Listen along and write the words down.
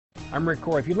I'm Rick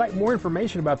Coy. If you'd like more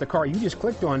information about the car you just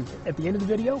clicked on at the end of the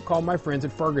video, call my friends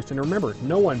at Ferguson. Remember,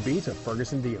 no one beats a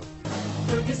Ferguson deal.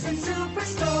 Ferguson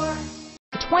Superstore.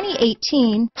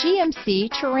 2018 GMC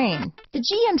Terrain. The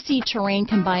GMC Terrain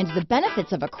combines the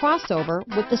benefits of a crossover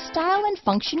with the style and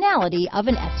functionality of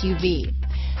an SUV.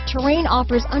 Terrain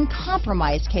offers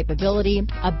uncompromised capability,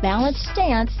 a balanced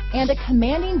stance, and a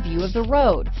commanding view of the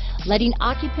road, letting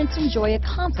occupants enjoy a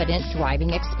confident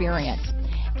driving experience.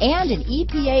 And an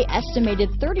EPA estimated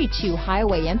 32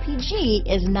 highway MPG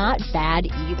is not bad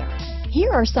either. Here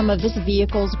are some of this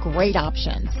vehicle's great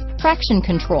options: traction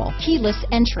control, keyless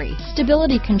entry,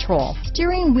 stability control,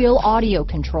 steering wheel audio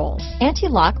controls,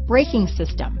 anti-lock braking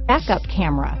system, backup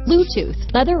camera, Bluetooth,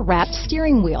 leather-wrapped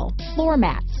steering wheel, floor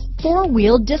mats,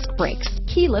 four-wheel disc brakes,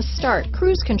 keyless start,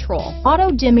 cruise control,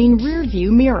 auto-dimming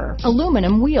rear-view mirror,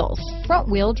 aluminum wheels,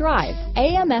 front-wheel drive,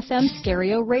 AM/FM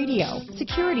stereo radio,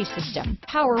 security system,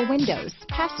 power windows,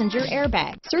 passenger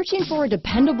airbag. Searching for a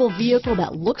dependable vehicle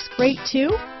that looks great too?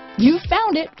 You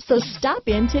found it, so stop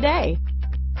in today.